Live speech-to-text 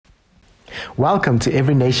Welcome to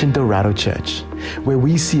Every Nation Dorado Church, where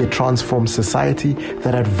we see a transformed society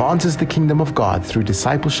that advances the kingdom of God through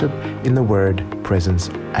discipleship in the word, presence,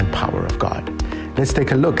 and power of God. Let's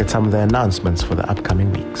take a look at some of the announcements for the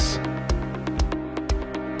upcoming weeks.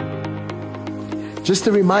 Just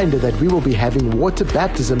a reminder that we will be having water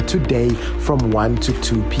baptism today from 1 to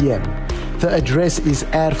 2 p.m. The address is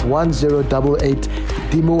at 1088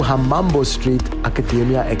 Dimu Hamambo Street,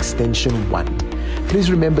 Academia Extension 1. Please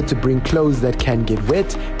remember to bring clothes that can get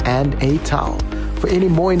wet and a towel. For any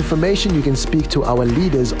more information, you can speak to our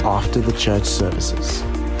leaders after the church services.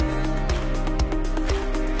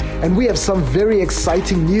 And we have some very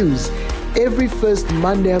exciting news. Every first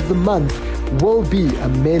Monday of the month will be a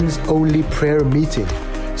men's only prayer meeting.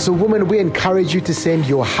 So women, we encourage you to send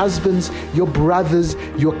your husbands, your brothers,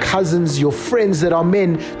 your cousins, your friends that are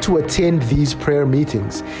men to attend these prayer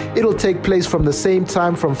meetings. It'll take place from the same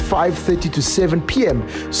time from 5:30 to 7 p.m.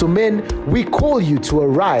 So men, we call you to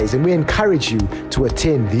arise and we encourage you to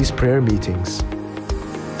attend these prayer meetings.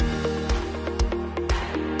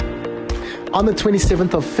 On the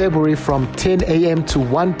 27th of February from 10 a.m. to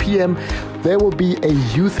 1 p.m., there will be a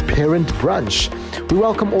youth parent brunch. We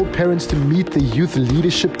welcome all parents to meet the youth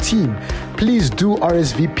leadership team. Please do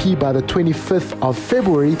RSVP by the 25th of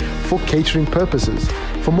February for catering purposes.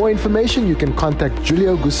 For more information, you can contact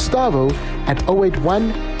Julio Gustavo at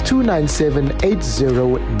 081 297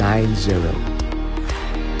 8090.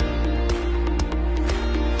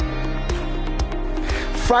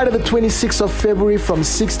 Friday the 26th of February from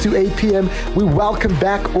 6 to 8 p.m., we welcome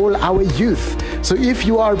back all our youth. So if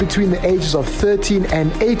you are between the ages of 13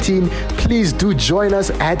 and 18, please do join us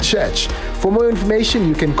at church. For more information,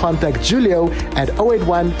 you can contact Julio at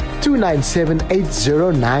 081 297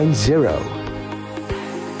 8090.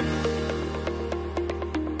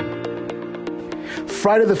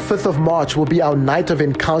 Friday the 5th of March will be our Night of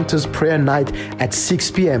Encounters prayer night at 6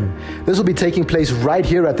 p.m. This will be taking place right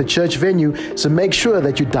here at the church venue, so make sure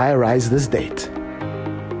that you diarize this date.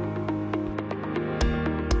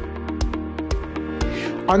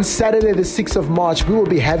 On Saturday the 6th of March, we will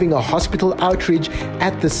be having a hospital outreach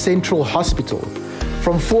at the Central Hospital.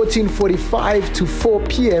 From 14:45 to 4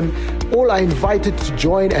 p.m., all are invited to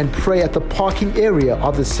join and pray at the parking area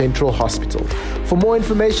of the Central Hospital. For more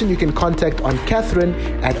information, you can contact on Catherine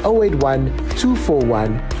at 081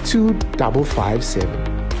 241 2557.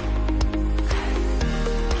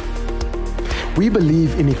 We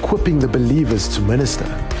believe in equipping the believers to minister.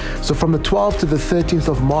 So from the 12th to the 13th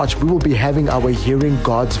of March, we will be having our Hearing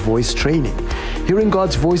God's Voice training. Hearing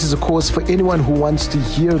God's Voice is a course for anyone who wants to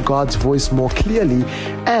hear God's voice more clearly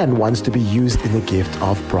and wants to be used in the gift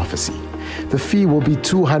of prophecy. The fee will be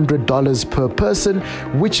 $200 per person,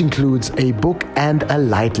 which includes a book and a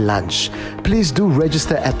light lunch. Please do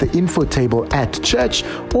register at the info table at church,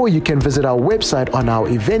 or you can visit our website on our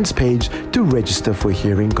events page to register for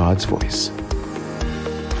Hearing God's Voice.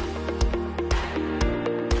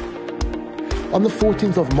 On the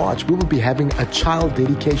 14th of March, we will be having a Child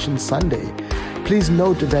Dedication Sunday. Please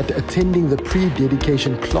note that attending the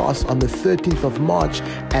pre-dedication class on the 13th of March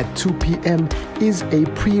at 2 p.m. is a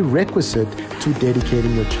prerequisite to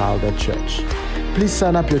dedicating your child at church. Please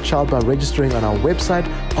sign up your child by registering on our website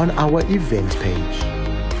on our event page.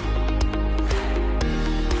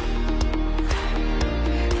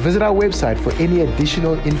 Visit our website for any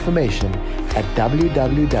additional information at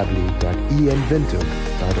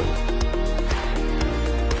www.ENdorado.org.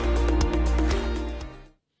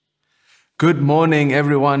 Good morning,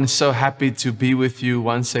 everyone. So happy to be with you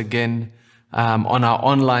once again on our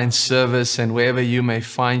online service and wherever you may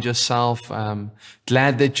find yourself.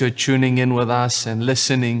 Glad that you're tuning in with us and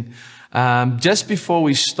listening. Just before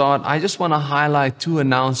we start, I just want to highlight two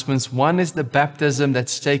announcements. One is the baptism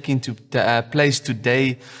that's taking place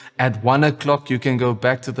today at 1 o'clock. You can go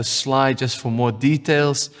back to the slide just for more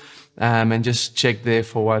details. And just check there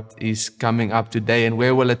for what is coming up today and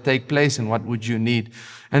where will it take place and what would you need.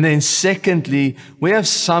 And then secondly, we have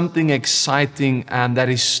something exciting that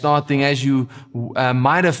is starting, as you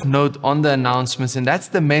might have noted on the announcements, and that's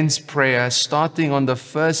the men's prayer starting on the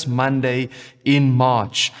first Monday in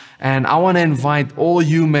March. And I want to invite all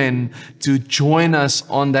you men to join us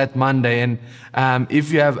on that Monday. And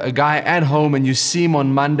if you have a guy at home and you see him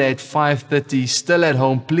on Monday at 5:30, still at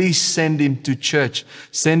home, please send him to church.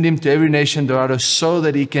 Send him to Every Nation Dorado so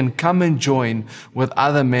that he can come and join with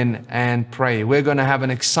other men and pray. We're going to have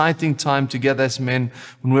an exciting time together as men,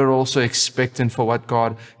 and we're also expectant for what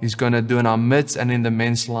God is going to do in our midst and in the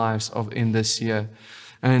men's lives in this year.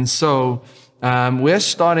 And so we're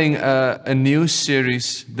starting a new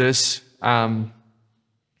series this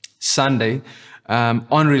Sunday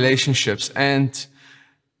on relationships. And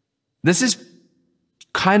This is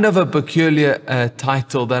kind of a peculiar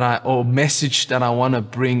title or message that I want to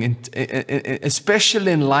bring,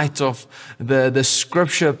 especially in light of the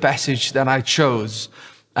scripture passage that I chose.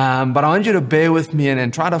 But I want you to bear with me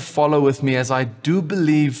and try to follow with me, as I do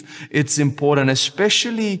believe it's important,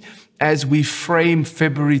 especially as we frame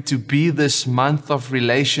February to be this month of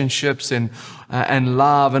relationships and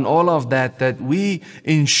love and all of that, that we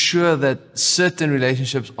ensure that certain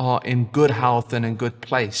relationships are in good health and in good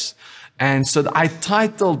place. And so I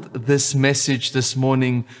titled this message this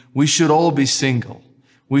morning, "We Should All Be Single."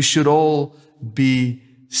 We should all be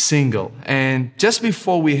single. And just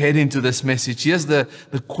before we head into this message, here's the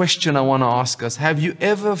question I want to ask us. Have you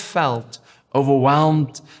ever felt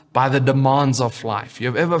overwhelmed by the demands of life?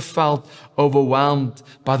 You've ever felt overwhelmed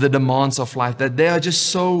by the demands of life, that there are just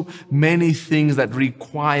so many things that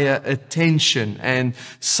require attention, and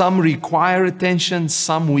some require attention,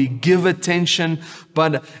 some we give attention,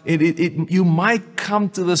 but you might come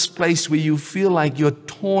to this place where you feel like you're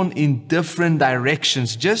torn in different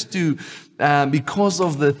directions just because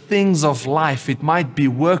of the things of life. It might be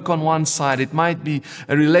work on one side, it might be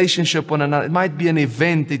a relationship on another, it might be an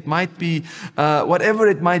event, it might be whatever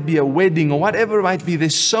it might be, a wedding or whatever it might be.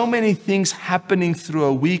 There's so many things happening through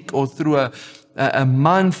a week or through a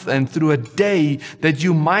month and through a day that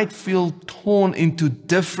you might feel torn into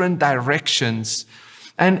different directions.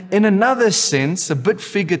 And in another sense, a bit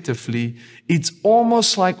figuratively, it's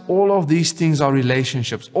almost like all of these things are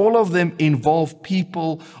relationships. All of them involve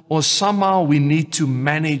people, or somehow we need to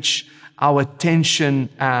manage our attention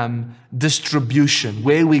distribution,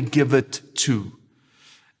 where we give it to.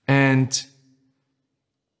 And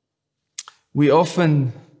we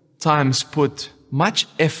oftentimes put much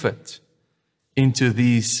effort into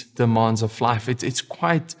these demands of life. It's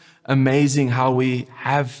quite amazing how we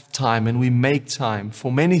have time and we make time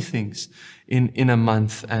for many things in a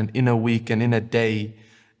month and in a week and in a day.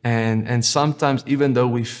 And sometimes, even though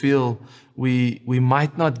we feel we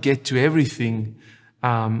might not get to everything,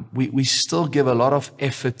 we still give a lot of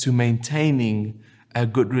effort to maintaining a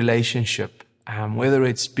good relationship, whether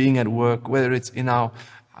it's being at work, whether it's in our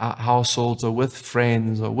households or with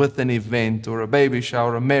friends or with an event or a baby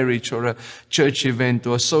shower, a marriage or a church event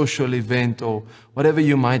or a social event or whatever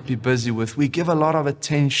you might be busy with. We give a lot of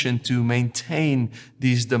attention to maintain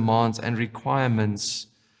these demands and requirements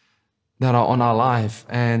that are on our life.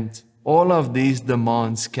 And all of these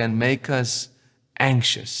demands can make us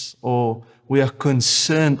anxious, or we are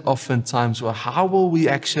concerned oftentimes, well, how will we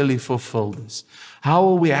actually fulfill this? How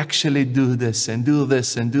will we actually do this and do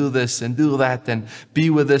this and do this and do that and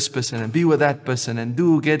be with this person and be with that person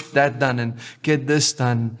and get that done and get this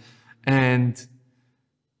done? And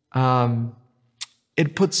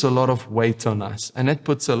it puts a lot of weight on us and it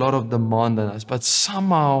puts a lot of demand on us. But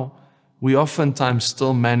somehow we oftentimes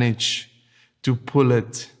still manage to pull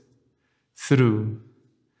it through.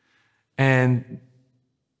 And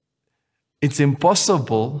it's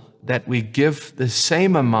impossible that we give the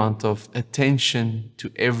same amount of attention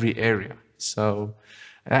to every area. So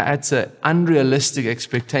that's an unrealistic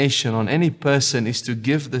expectation on any person, is to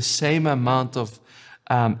give the same amount of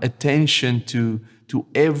attention to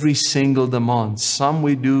every single demand. Some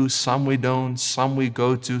we do, some we don't, some we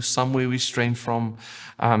go to, some we restrain from,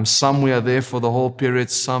 some we are there for the whole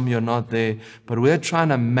period, some you're not there. But we're trying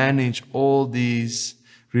to manage all these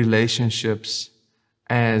relationships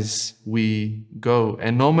as we go.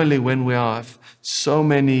 And normally when we have so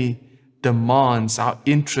many demands, our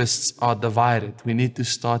interests are divided. We need to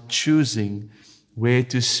start choosing where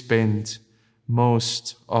to spend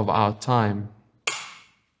most of our time.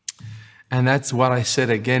 And that's what I said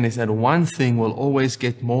again, is that one thing will always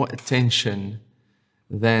get more attention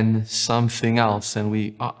than something else, and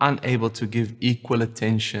we are unable to give equal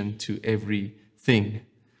attention to everything.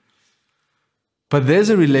 But there's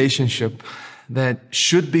a relationship that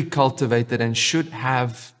should be cultivated and should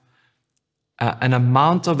have an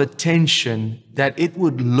amount of attention that it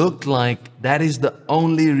would look like that is the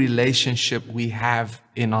only relationship we have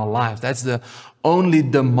in our life. That's the only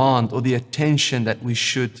demand or the attention that we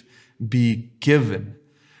should be given.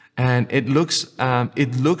 And it looks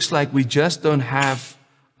like we just don't have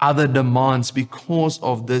other demands because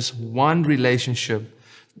of this one relationship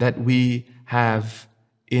that we have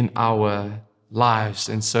in our lives.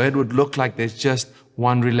 And so it would look like there's just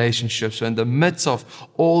one relationship. So in the midst of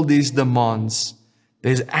all these demands,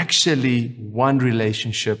 there's actually one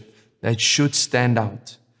relationship that should stand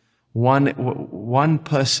out. One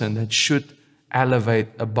person that should elevate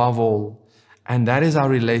above all. And that is our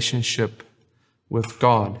relationship with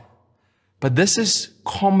God. But this is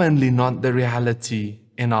commonly not the reality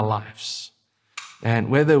in our lives. And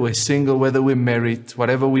whether we're single, whether we're married,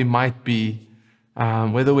 whatever we might be,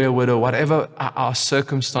 whether we're a widow, whatever our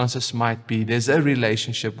circumstances might be, there's a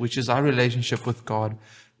relationship, which is our relationship with God,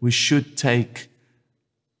 we should take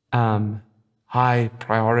high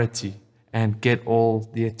priority and get all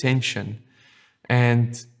the attention.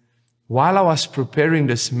 And while I was preparing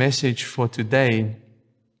this message for today,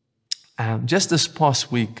 just this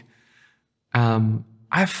past week,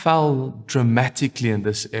 I fell dramatically in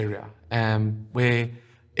this area, where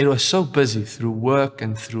it was so busy through work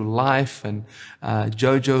and through life and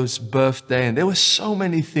Jojo's birthday. And there were so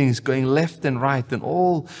many things going left and right and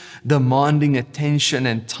all demanding attention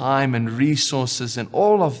and time and resources and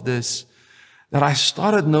all of this that I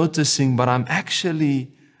started noticing, but I'm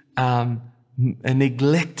actually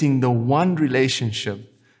neglecting the one relationship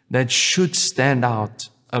that should stand out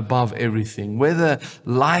above everything. Whether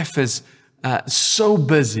life is so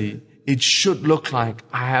busy, it should look like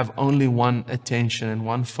I have only one attention and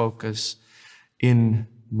one focus in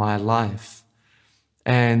my life.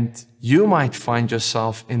 And you might find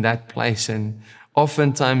yourself in that place. And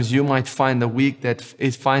oftentimes you might find a week that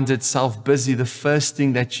it finds itself busy. The first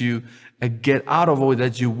thing that you get out of, or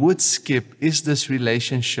that you would skip, is this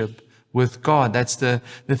relationship with God. That's the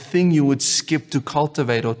thing you would skip to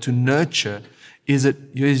cultivate or to nurture, is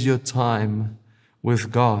your time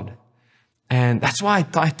with God. And that's why I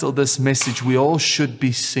titled this message, We All Should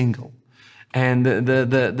Be Single. And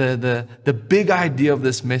the big idea of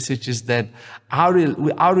this message is that our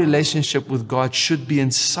relationship with God should be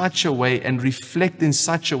in such a way and reflect in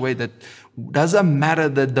such a way that doesn't matter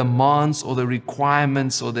the demands or the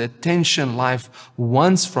requirements or the attention life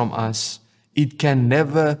wants from us, it can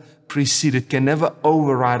never precede, it can never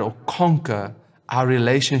override or conquer our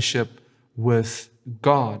relationship with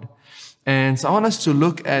God. And so I want us to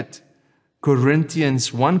look at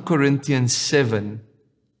 1 Corinthians 7.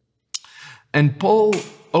 And Paul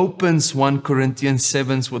opens 1 Corinthians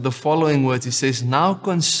 7 with the following words. He says, "Now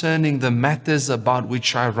concerning the matters about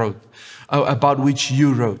which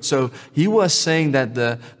you wrote." So he was saying that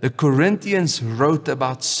the Corinthians wrote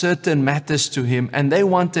about certain matters to him, and they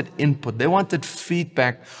wanted input. They wanted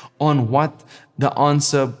feedback on what the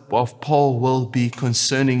answer of Paul will be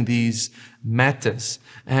concerning these matters.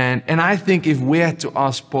 And I think if we had to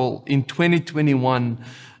ask Paul in 2021,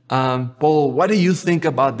 Paul, what do you think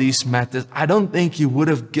about these matters? I don't think he would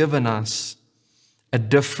have given us a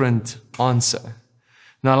different answer.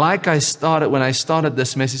 Now, like when I started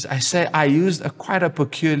this message, I used quite a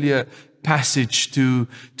peculiar passage to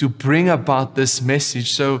bring about this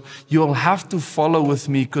message. So you'll have to follow with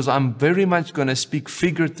me, because I'm very much going to speak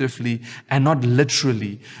figuratively and not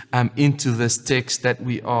literally into this text that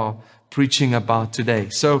we are preaching about today.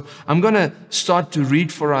 So I'm going to start to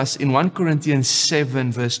read for us in 1 Corinthians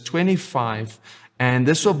 7 verse 25, and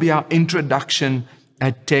this will be our introduction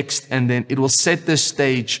text, and then it will set the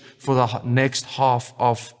stage for the next half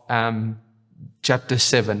of chapter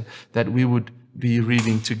 7 that we would be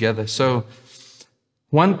reading together. So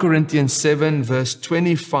 1 Corinthians 7 verse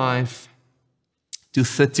 25 to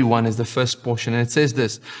 31 is the first portion, and it says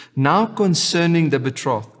this: "Now concerning the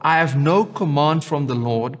betrothed, I have no command from the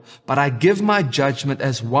Lord, but I give my judgment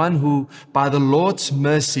as one who by the Lord's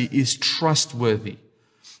mercy is trustworthy.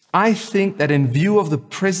 I think that in view of the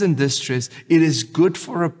present distress, it is good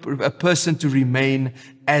for a person to remain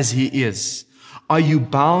as he is. Are you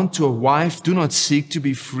bound to a wife? Do not seek to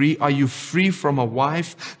be free. Are you free from a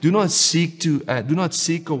wife? Do not seek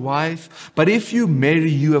a wife. But if you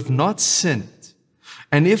marry, you have not sinned.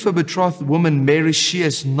 And if a betrothed woman marries, she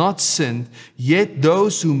has not sinned. Yet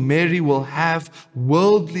those who marry will have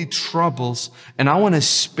worldly troubles, and I want to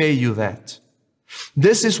spare you that.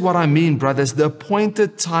 This is what I mean, brothers. The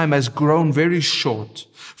appointed time has grown very short.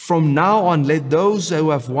 From now on, let those who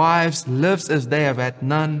have wives live as they have had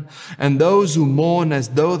none, and those who mourn as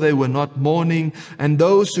though they were not mourning, and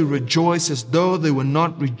those who rejoice as though they were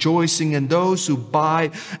not rejoicing, and those who buy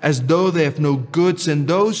as though they have no goods, and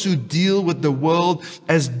those who deal with the world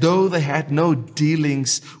as though they had no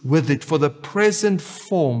dealings with it. For the present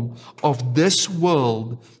form of this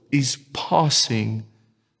world is passing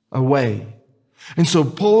away." And so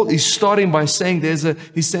Paul is starting by saying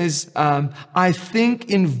he says, I think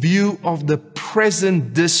in view of the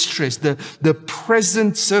present distress, the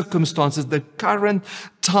present circumstances, the current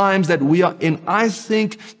times that we are in, I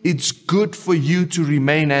think it's good for you to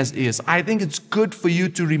remain as is. I think it's good for you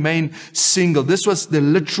to remain single. This was the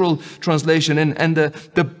literal translation. And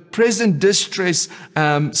the present distress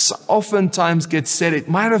oftentimes gets said, it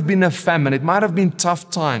might have been a famine, it might have been tough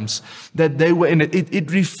times that they were in.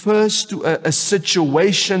 It refers to a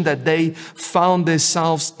situation that they found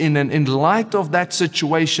themselves in. And in light of that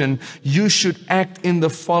situation, you should act in the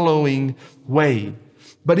following way.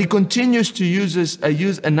 But he continues to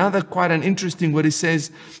use another quite an interesting word. He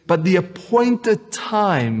says, but the appointed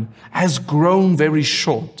time has grown very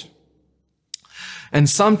short. And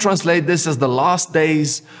some translate this as the last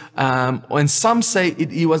days, and some say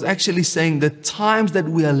he was actually saying the times that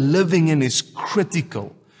we are living in is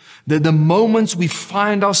critical. The moments we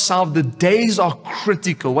find ourselves, the days are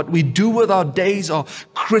critical. What we do with our days are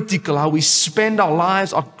critical. How we spend our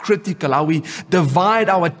lives are critical. How we divide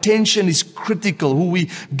our attention is critical. Who we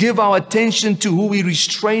give our attention to, who we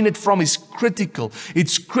restrain it from is critical.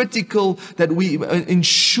 It's critical that we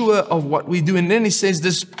ensure of what we do. And then he says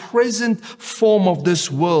this present form of this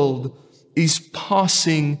world is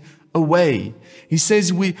passing away. He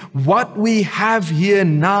says what we have here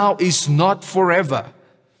now is not forever.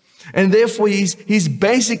 And therefore, he's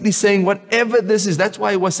basically saying whatever this is, that's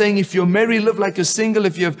why he was saying if you're married, live like you're single.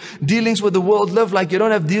 If you have dealings with the world, live like you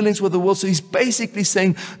don't have dealings with the world. So he's basically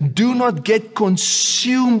saying, do not get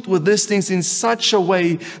consumed with these things in such a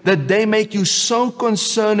way that they make you so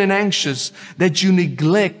concerned and anxious that you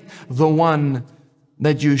neglect the one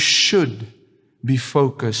that you should be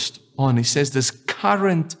focused on. He says this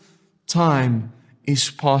current time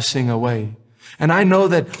is passing away. And I know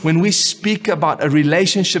that when we speak about a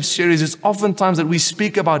relationship series, it's oftentimes that we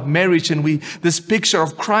speak about marriage and this picture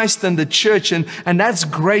of Christ and the church, and that's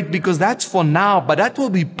great because that's for now, but that will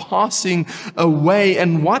be passing away.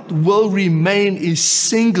 And what will remain is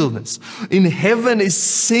singleness. In heaven is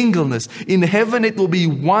singleness. In heaven it will be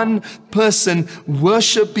one person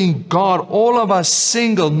worshiping God, all of us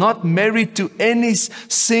single, not married to any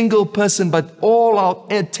single person, but all our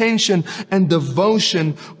attention and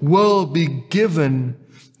devotion will be given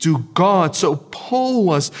to God. So Paul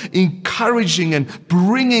was encouraging and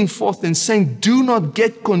bringing forth and saying, do not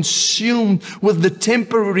get consumed with the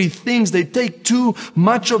temporary things. They take too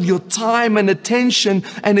much of your time and attention,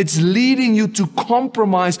 and it's leading you to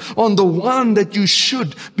compromise on the one that you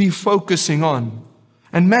should be focusing on.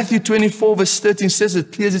 And Matthew 24 verse 13 says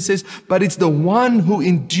it clearly. It says, but it's the one who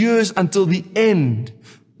endures until the end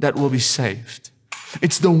that will be saved.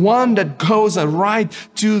 It's the one that goes right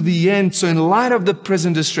to the end. So in light of the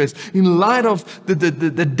present distress, in light of the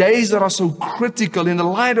days that are so critical, in the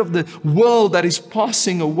light of the world that is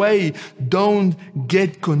passing away, don't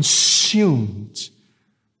get consumed,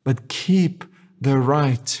 but keep the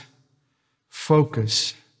right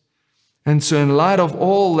focus. And so in light of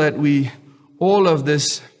all of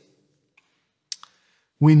this,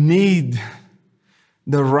 we need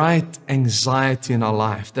the right anxiety in our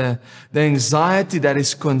life, the anxiety that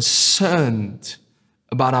is concerned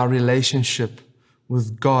about our relationship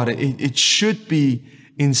with God. It should be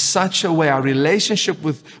in such a way, our relationship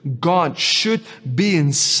with God should be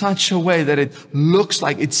in such a way that it looks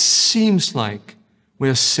like, it seems like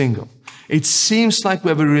we're single. It seems like we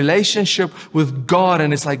have a relationship with God,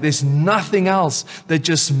 and it's like there's nothing else that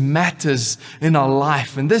just matters in our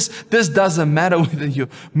life. And this doesn't matter whether you're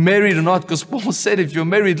married or not, because Paul said if you're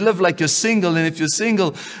married, live like you're single. And if you're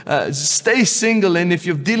single, stay single. And if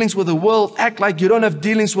you have dealings with the world, act like you don't have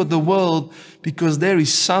dealings with the world, because there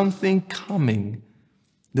is something coming.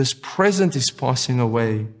 This present is passing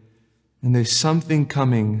away, and there's something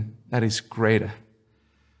coming that is greater.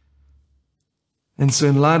 And so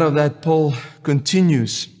in light of that, Paul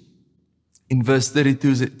continues in verse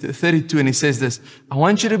 32, and he says this, I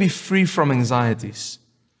want you to be free from anxieties.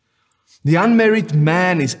 The unmarried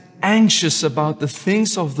man is anxious about the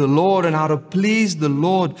things of the Lord and how to please the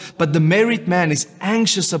Lord, but the married man is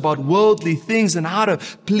anxious about worldly things and how to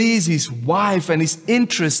please his wife, and his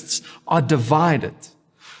interests are divided.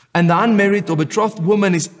 And the unmarried or betrothed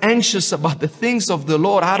woman is anxious about the things of the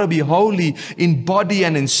Lord, how to be holy in body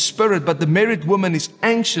and in spirit. But the married woman is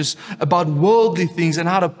anxious about worldly things and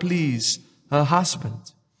how to please her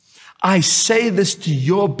husband. I say this to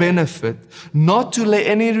your benefit, not to lay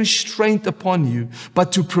any restraint upon you,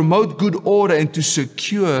 but to promote good order and to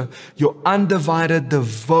secure your undivided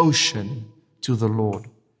devotion to the Lord.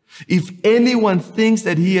 If anyone thinks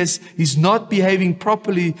that he's not behaving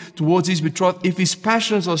properly towards his betrothed, if his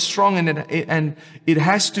passions are strong and it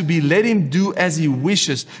has to be, let him do as he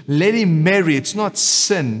wishes. Let him marry. It's not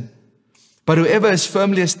sin. But whoever is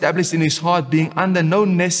firmly established in his heart, being under no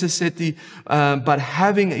necessity, but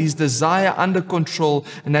having his desire under control,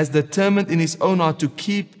 and has determined in his own heart to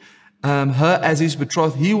keep her as his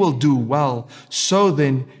betrothed, he will do well. So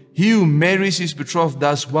then, He who marries his betrothed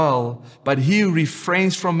does well, but he who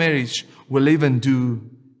refrains from marriage will even do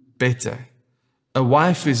better. A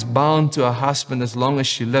wife is bound to her husband as long as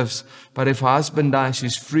she lives, but if her husband dies, she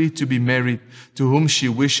is free to be married to whom she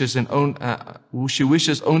wishes who she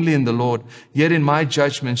wishes only in the Lord. Yet in my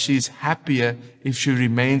judgment, she is happier if she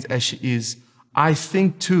remains as she is. I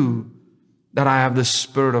think too that I have the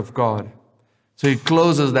Spirit of God. So he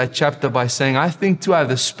closes that chapter by saying, I think too I have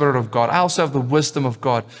the Spirit of God. I also have the wisdom of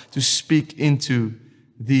God to speak into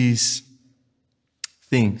these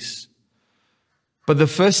things. But the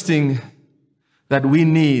first thing that we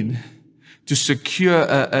need to secure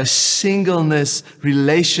a singleness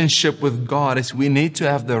relationship with God is we need to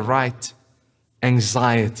have the right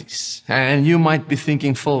anxieties. And you might be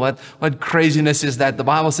thinking, Phil, what craziness is that? The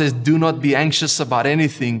Bible says, do not be anxious about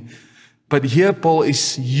anything. But here Paul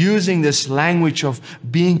is using this language of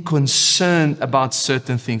being concerned about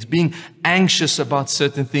certain things, being anxious about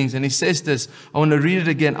certain things. And he says this, I want to read it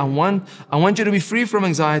again. I want you to be free from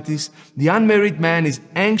anxieties. The unmarried man is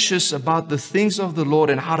anxious about the things of the Lord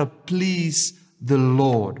and how to please the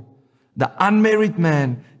Lord. The unmarried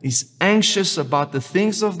man is anxious about the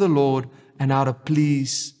things of the Lord and how to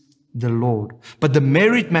please the Lord. But the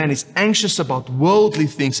married man is anxious about worldly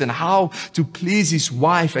things and how to please his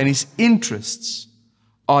wife, and his interests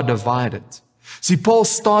are divided. See, Paul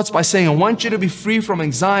starts by saying, I want you to be free from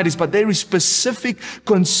anxieties, but there is specific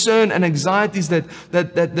concern and anxieties that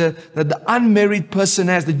the unmarried person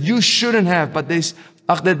has that you shouldn't have, but that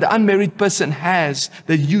the unmarried person has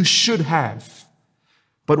that you should have.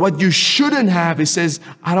 But what you shouldn't have, he says,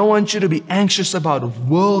 I don't want you to be anxious about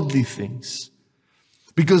worldly things,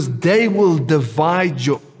 because they will divide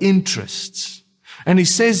your interests. And he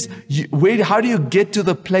says, how do you get to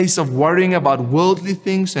the place of worrying about worldly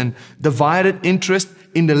things and divided interest?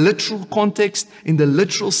 In the literal context, in the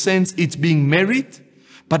literal sense, it's being married.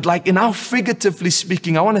 But like in our figuratively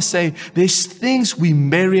speaking, I want to say there's things we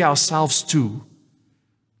marry ourselves to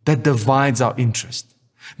that divides our interest.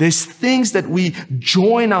 There's things that we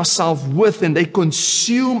join ourselves with, and they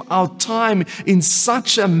consume our time in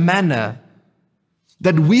such a manner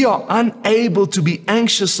that we are unable to be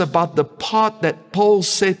anxious about the part that Paul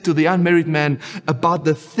said to the unmarried man about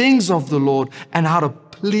the things of the Lord and how to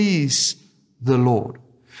please the Lord.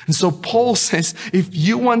 And so Paul says, if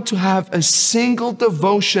you want to have a single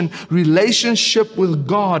devotion relationship with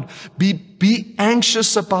God, be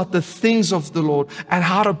anxious about the things of the Lord and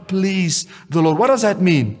how to please the Lord. What does that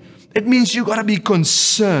mean? It means you got to be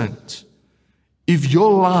concerned. If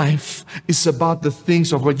your life is about the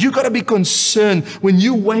things of God, you got to be concerned when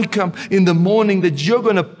you wake up in the morning that you're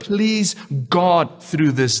going to please God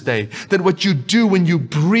through this day. That what you do, when you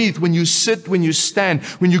breathe, when you sit, when you stand,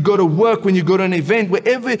 when you go to work, when you go to an event,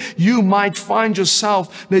 wherever you might find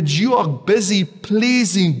yourself, that you are busy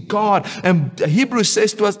pleasing God. And Hebrews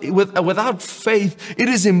says to us, without faith, it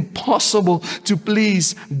is impossible to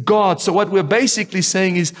please God. So what we're basically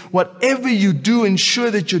saying is, whatever you do,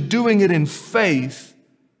 ensure that you're doing it in faith,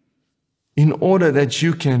 in order that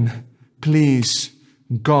you can please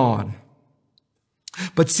God.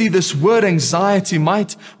 But see, this word anxiety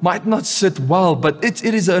might not sit well, but it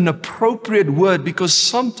is an appropriate word, because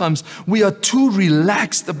sometimes we are too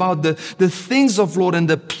relaxed about the things of Lord and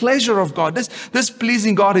the pleasure of God. This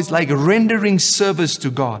pleasing God is like rendering service to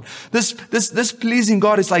God. This pleasing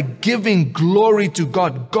God is like giving glory to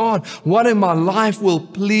God. God, what in my life will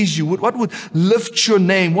please you? What would lift your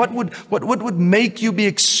name? What would make you be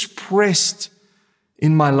expressed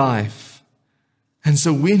in my life? And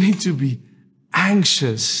so we need to be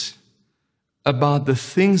anxious about the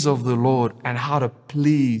things of the Lord and how to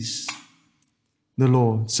please the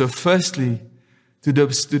Lord. So firstly, to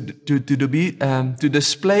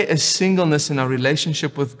display a singleness in our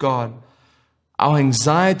relationship with God, our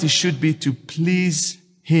anxiety should be to please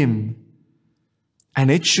Him, and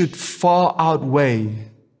it should far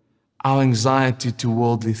outweigh our anxiety to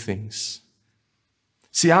worldly things.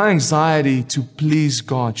 See, our anxiety to please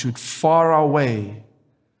God should far outweigh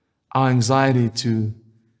our anxiety to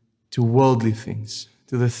worldly things,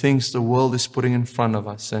 to the things the world is putting in front of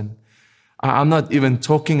us. And I'm not even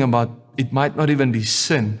talking about, it might not even be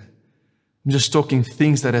sin. I'm just talking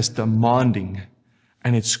things that is demanding,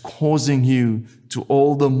 and it's causing you to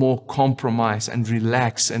all the more compromise and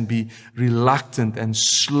relax and be reluctant and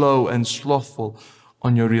slow and slothful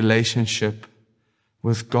on your relationship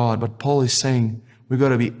with God. But Paul is saying, We got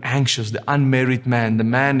to be anxious. The unmarried man, the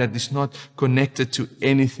man that is not connected to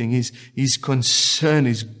anything, his concern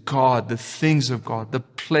is God, the things of God, the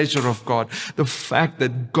pleasure of God, the fact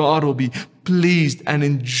that God will be pleased and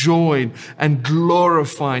enjoyed and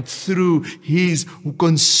glorified through his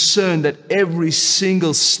concern that every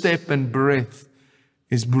single step and breath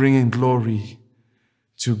is bringing glory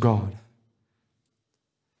to God.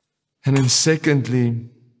 And then secondly,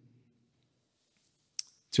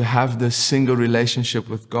 to have this single relationship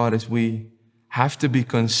with God is we have to be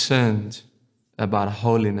concerned about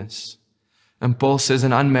holiness. And Paul says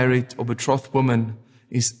an unmarried or betrothed woman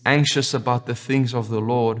is anxious about the things of the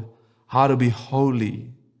Lord, how to be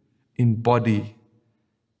holy in body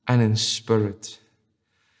and in spirit.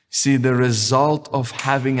 See, the result of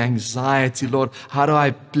having anxiety, Lord, how do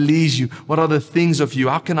I please you? What are the things of you?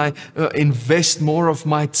 How can I invest more of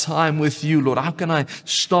my time with you, Lord? How can I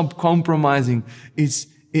stop compromising?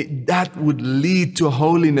 That would lead to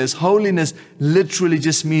holiness. Holiness literally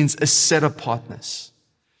just means a set apartness.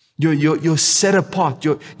 You're set apart.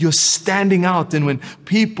 You're standing out. And when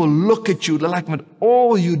people look at you, they're like, when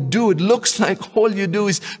all you do, it looks like all you do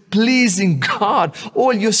is pleasing God.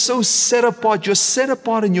 You're so set apart. You're set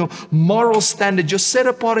apart in your moral standard. You're set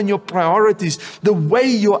apart in your priorities. The way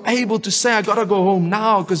you're able to say, I got to go home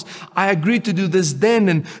now because I agreed to do this then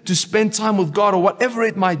and to spend time with God or whatever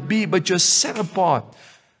it might be. But you're set apart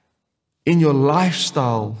in your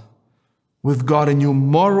lifestyle with God, in your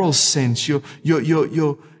moral sense.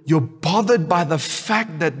 You're bothered by the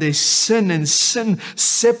fact that there's sin, and sin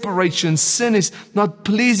separates you, and sin is not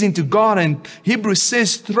pleasing to God. And Hebrews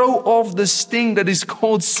says, throw off this thing that is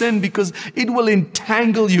called sin, because it will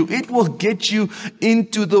entangle you. It will get you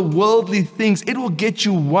into the worldly things. It will get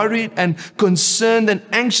you worried and concerned and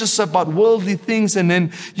anxious about worldly things. And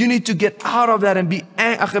then you need to get out of that and be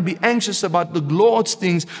anxious about the Lord's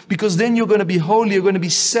things, because then you're going to be holy. You're going to be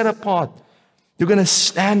set apart. You're going to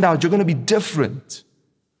stand out. You're going to be different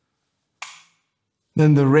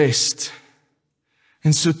than the rest.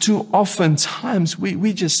 And so too often times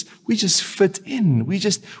we just fit in. We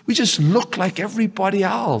just look like everybody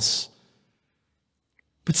else.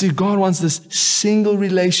 But see, God wants this single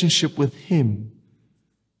relationship with Him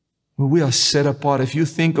where we are set apart. If you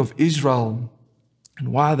think of Israel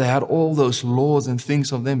and why they had all those laws and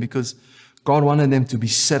things of them, because God wanted them to be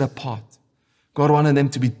set apart. God wanted them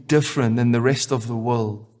to be different than the rest of the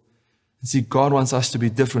world. And see, God wants us to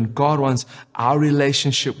be different. God wants our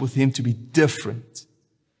relationship with Him to be different,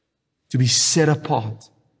 to be set apart.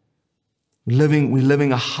 We're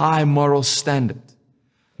living a high moral standard,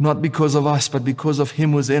 not because of us, but because of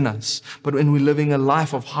Him who's in us. But when we're living a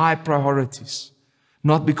life of high priorities,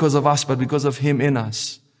 not because of us, but because of Him in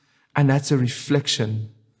us. And that's a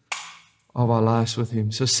reflection of our lives with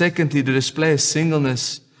Him. So secondly, to display a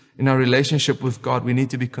singleness in our relationship with God, we need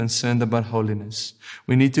to be concerned about holiness.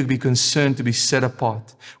 We need to be concerned to be set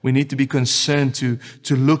apart. We need to be concerned to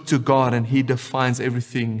look to God, and He defines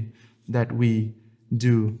everything that we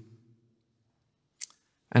do.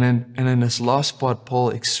 And in this last part, Paul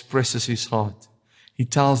expresses his heart. He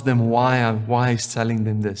tells them why he's telling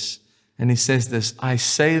them this. And he says this, I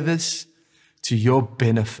say this to your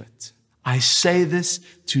benefit. I say this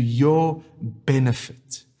to your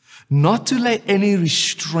benefit. Not to lay any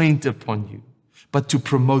restraint upon you, but to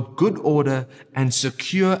promote good order and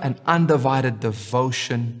secure an undivided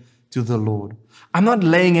devotion to the Lord. I'm not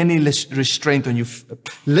laying any restraint on you.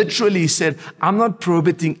 Literally, he said, I'm not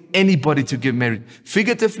prohibiting anybody to get married.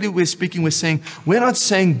 Figuratively, we're saying, we're not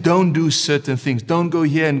saying don't do certain things. Don't go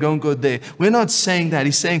here and don't go there. We're not saying that.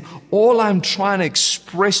 He's saying, all I'm trying to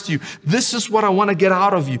express to you, this is what I want to get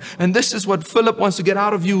out of you. And this is what Philip wants to get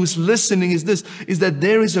out of you who's listening, is that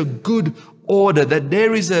there is a good order, that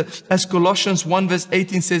there is as Colossians 1 verse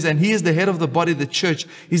 18 says, and He is the head of the body, the church.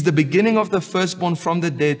 He's the beginning of the firstborn from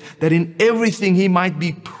the dead, that in everything He might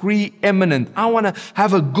be preeminent. I want to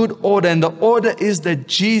have a good order, and the order is that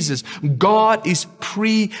Jesus, God, is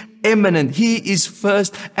preeminent. He is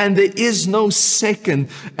first and there is no second.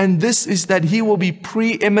 And this is that He will be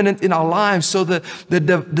preeminent in our lives, so that the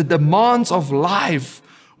demands of life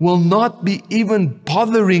will not be even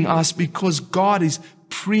bothering us, because God is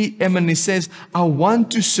preeminent. He says, I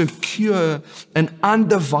want to secure an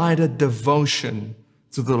undivided devotion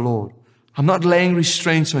to the Lord. I'm not laying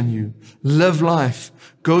restraints on you. Live life.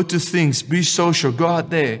 Go to things. Be social. Go out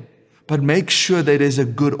there. But make sure that there's a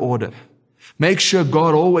good order. Make sure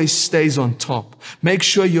God always stays on top. Make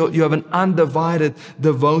sure you have an undivided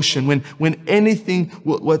devotion. When anything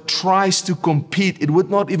what tries to compete, it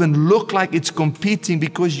would not even look like it's competing,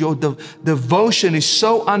 because your devotion is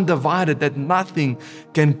so undivided that nothing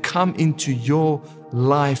can come into your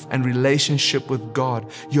life and relationship with God.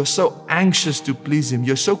 You're so anxious to please Him.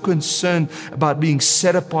 You're so concerned about being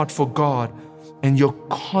set apart for God. And you're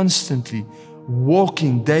constantly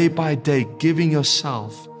walking day by day, giving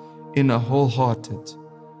yourself in a wholehearted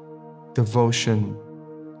devotion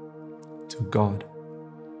to God.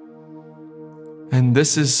 And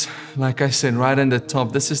this is, like I said, right in the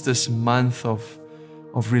top, this is this month of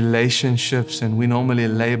relationships, and we normally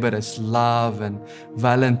label it as love, and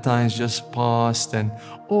Valentine's just passed and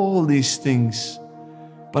all these things.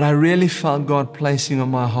 But I really felt God placing on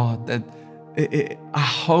my heart that I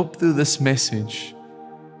hope through this message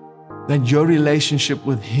that your relationship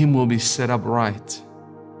with Him will be set up right.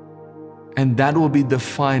 And that will be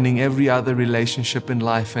defining every other relationship in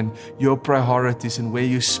life and your priorities and where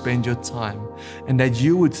you spend your time. And that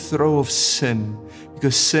you would throw off sin,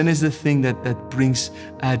 because sin is the thing that brings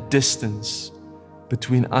a distance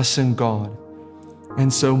between us and God.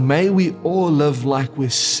 And so may we all live like we're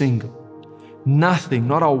single. Nothing,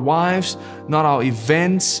 not our wives, not our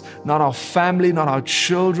events, not our family, not our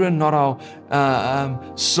children, not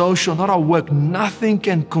our social, not our work. Nothing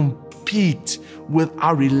can compete with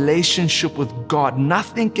our relationship with God.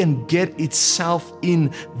 Nothing can get itself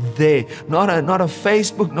in there. Not a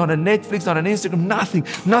Facebook, not a Netflix, not an Instagram, nothing.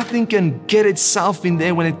 Nothing can get itself in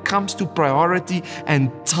there when it comes to priority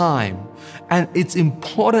and time. And it's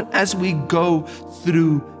important as we go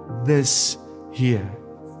through this here.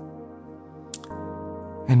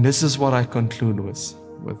 And this is what I conclude with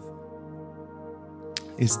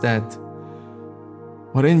is that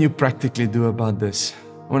what can you practically do about this?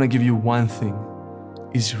 I want to give you one thing,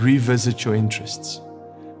 is revisit your interests.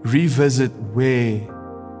 Revisit where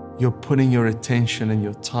you're putting your attention and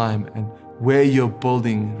your time and where you're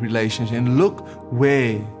building relationships. And look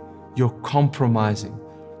where you're compromising.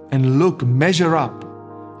 And look, measure up.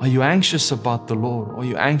 Are you anxious about the Lord? Or are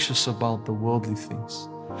you anxious about the worldly things?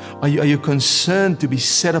 Are you concerned to be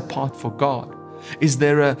set apart for God? Is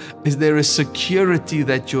there a security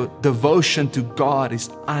that your devotion to God is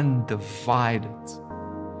undivided?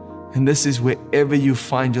 And this is wherever you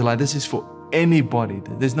find your life. This is for anybody.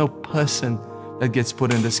 There's no person that gets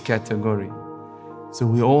put in this category. So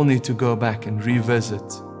we all need to go back and revisit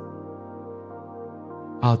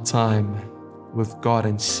our time with God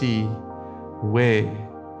and see where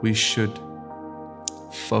we should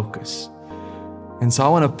focus. And so I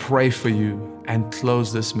want to pray for you and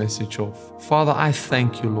close this message off. Father, I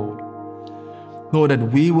thank you, Lord. Lord, that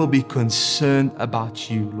we will be concerned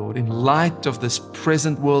about you, Lord, in light of this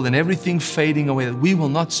present world and everything fading away, that we will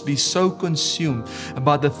not be so consumed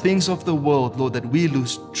about the things of the world, Lord, that we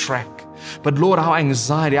lose track. But Lord, our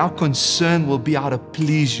anxiety, our concern will be how to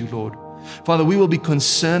please you, Lord. Father, we will be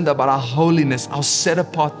concerned about our holiness, our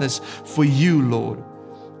set-apartness for you, Lord.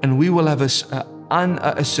 And we will have a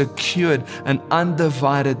secured and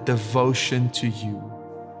undivided devotion to you.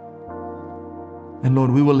 And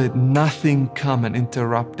Lord, we will let nothing come and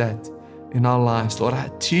interrupt that in our lives. Lord,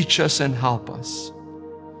 teach us and help us.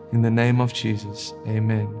 In the name of Jesus,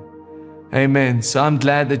 amen. Amen. So I'm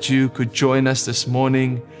glad that you could join us this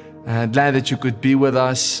morning. Glad that you could be with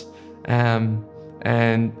us. And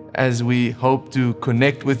as we hope to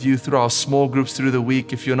connect with you through our small groups through the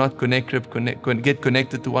week. If you're not connected, get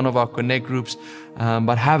connected to one of our connect groups.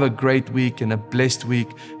 But have a great week and a blessed week,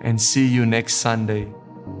 and see you next Sunday.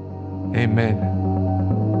 Amen.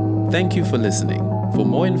 Thank you for listening. For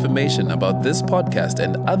more information about this podcast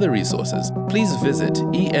and other resources, please visit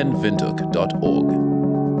enwindhoek.org.